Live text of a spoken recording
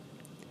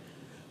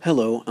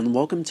Hello, and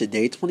welcome to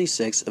day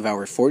 26 of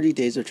our 40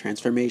 Days of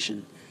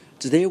Transformation.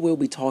 Today we'll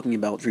be talking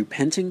about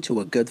repenting to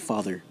a good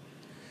father.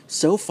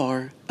 So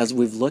far, as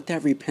we've looked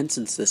at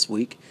repentance this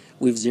week,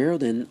 we've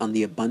zeroed in on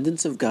the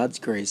abundance of God's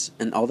grace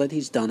and all that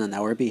He's done on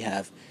our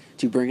behalf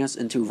to bring us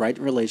into right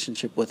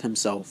relationship with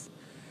Himself.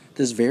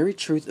 This very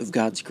truth of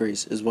God's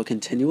grace is what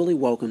continually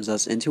welcomes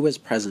us into His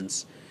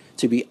presence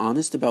to be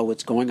honest about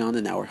what's going on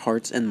in our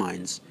hearts and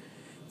minds.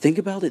 Think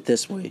about it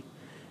this way.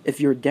 If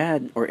your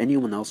dad, or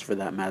anyone else for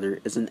that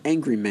matter, is an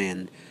angry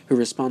man who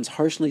responds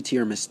harshly to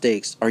your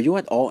mistakes, are you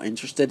at all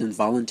interested in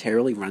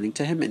voluntarily running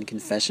to him in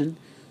confession?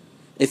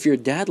 If your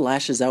dad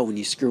lashes out when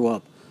you screw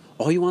up,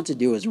 all you want to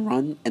do is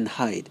run and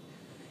hide.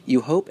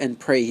 You hope and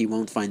pray he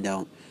won't find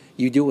out.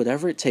 You do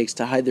whatever it takes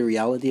to hide the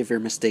reality of your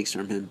mistakes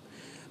from him.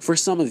 For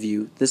some of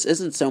you, this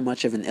isn't so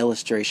much of an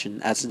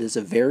illustration as it is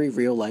a very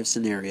real-life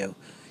scenario.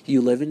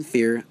 You live in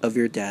fear of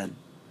your dad.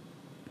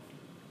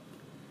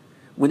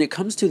 When it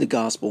comes to the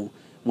gospel,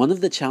 one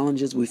of the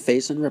challenges we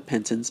face in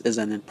repentance is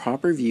an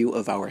improper view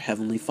of our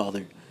Heavenly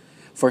Father.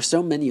 For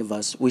so many of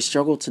us, we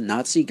struggle to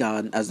not see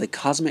God as the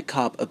cosmic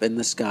cop up in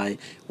the sky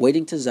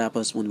waiting to zap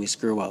us when we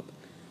screw up.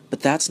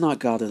 But that's not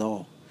God at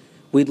all.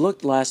 We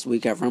looked last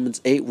week at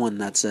Romans 8:1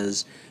 that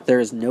says,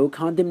 "There is no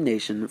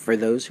condemnation for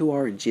those who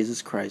are in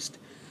Jesus Christ."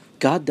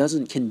 God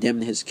doesn't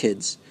condemn His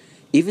kids,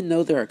 even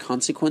though there are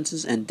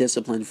consequences and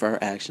discipline for our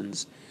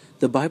actions.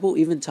 The Bible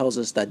even tells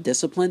us that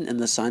discipline is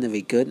the sign of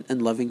a good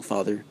and loving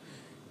Father.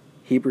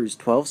 Hebrews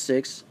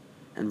 12:6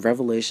 and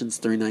Revelations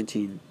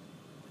 3:19.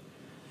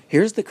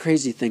 Here's the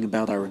crazy thing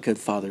about our good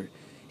Father.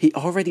 He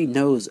already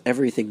knows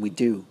everything we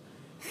do.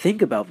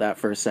 Think about that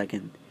for a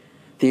second.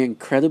 The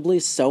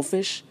incredibly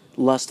selfish,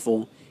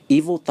 lustful,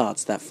 evil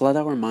thoughts that flood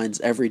our minds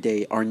every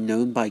day are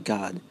known by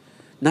God.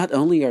 Not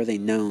only are they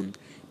known,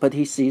 but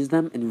He sees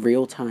them in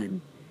real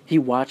time. He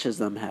watches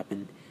them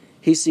happen.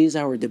 He sees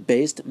our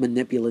debased,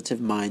 manipulative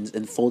minds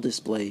in full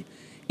display.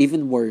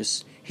 Even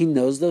worse, He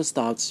knows those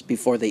thoughts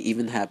before they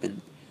even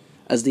happen.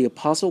 As the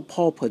Apostle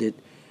Paul put it,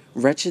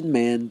 "Wretched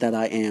man that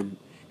I am,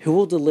 who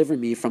will deliver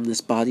me from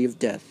this body of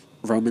death?"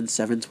 Romans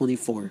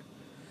 7:24.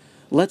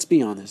 Let's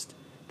be honest,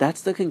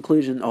 that's the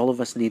conclusion all of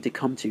us need to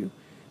come to.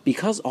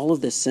 Because all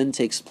of this sin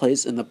takes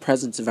place in the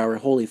presence of our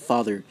Holy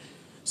Father,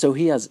 so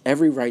He has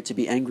every right to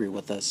be angry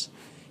with us.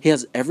 He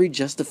has every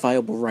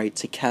justifiable right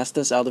to cast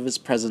us out of His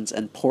presence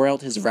and pour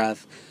out His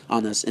wrath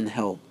on us in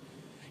hell.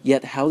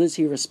 Yet how does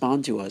He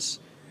respond to us?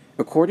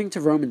 According to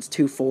Romans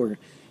 2:4,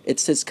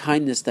 it's His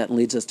kindness that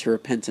leads us to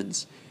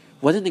repentance.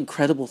 What an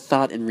incredible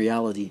thought in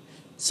reality,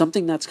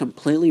 something that's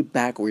completely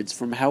backwards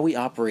from how we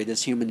operate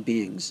as human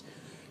beings.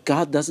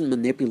 God doesn't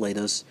manipulate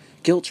us,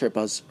 guilt trip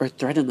us, or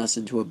threaten us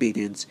into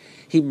obedience.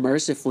 He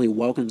mercifully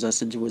welcomes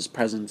us into His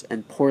presence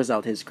and pours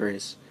out His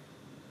grace.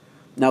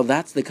 Now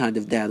that's the kind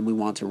of dad we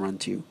want to run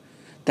to.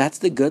 That's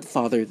the good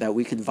Father that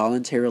we can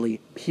voluntarily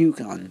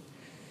puke on.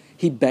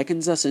 He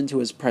beckons us into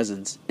His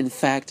presence. In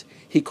fact,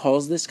 He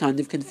calls this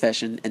kind of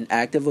confession an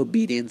act of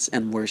obedience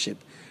and worship.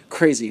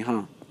 Crazy,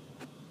 huh?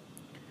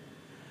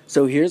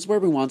 So here's where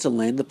we want to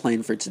land the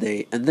plane for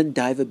today and then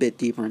dive a bit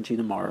deeper into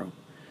tomorrow.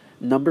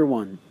 Number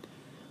 1,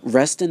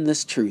 rest in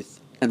this truth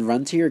and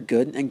run to your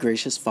good and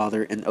gracious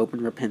Father in open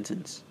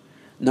repentance.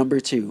 Number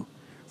 2,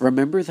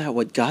 remember that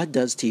what God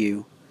does to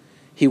you,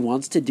 He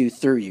wants to do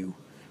through you.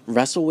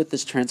 Wrestle with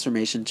this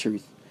transformation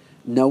truth.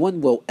 No one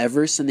will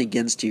ever sin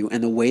against you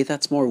in a way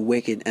that's more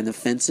wicked and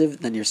offensive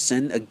than your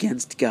sin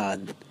against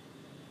God.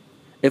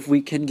 If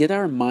we can get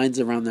our minds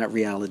around that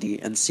reality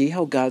and see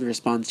how God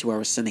responds to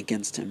our sin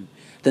against Him,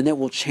 then it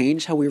will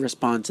change how we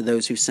respond to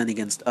those who sin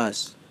against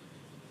us.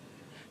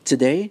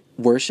 Today,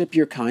 worship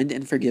your kind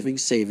and forgiving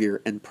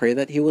Savior and pray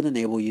that He will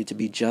enable you to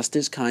be just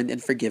as kind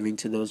and forgiving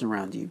to those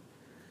around you.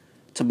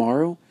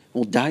 Tomorrow,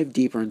 we'll dive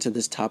deeper into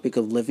this topic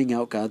of living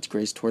out God's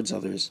grace towards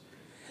others.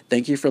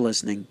 Thank you for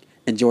listening.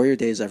 Enjoy your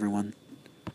days, everyone.